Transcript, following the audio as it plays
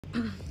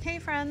Hey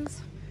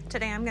friends,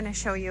 today I'm going to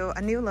show you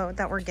a new load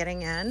that we're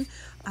getting in.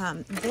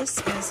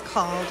 This is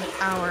called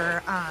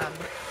our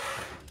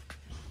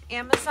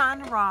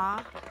Amazon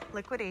Raw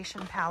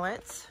liquidation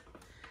pallets.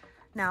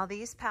 Now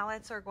these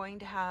pallets are going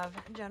to have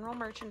general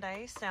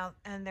merchandise now,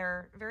 and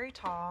they're very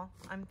tall.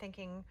 I'm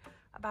thinking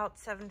about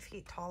 7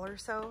 feet tall or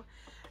so,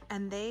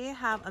 and they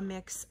have a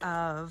mix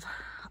of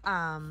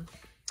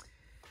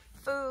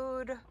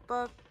food,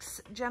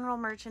 books, general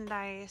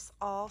merchandise,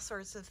 all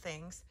sorts of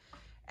things.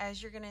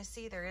 As you're gonna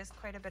see, there is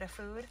quite a bit of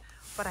food,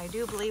 but I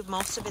do believe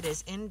most of it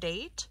is in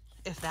date,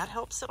 if that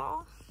helps at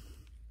all.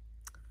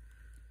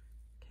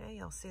 Okay,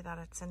 you'll see that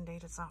it's in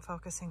date. It's not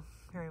focusing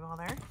very well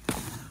there.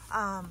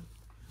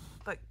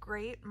 But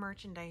great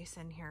merchandise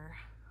in here.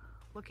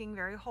 Looking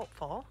very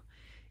hopeful.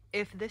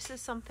 If this is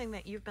something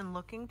that you've been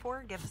looking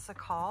for, give us a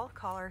call.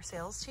 Call our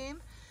sales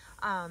team.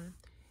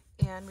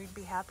 And we'd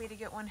be happy to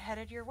get one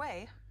headed your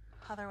way.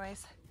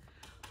 Otherwise,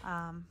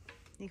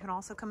 you can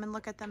also come and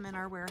look at them in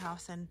our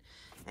warehouse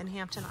in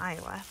Hampton,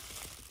 Iowa.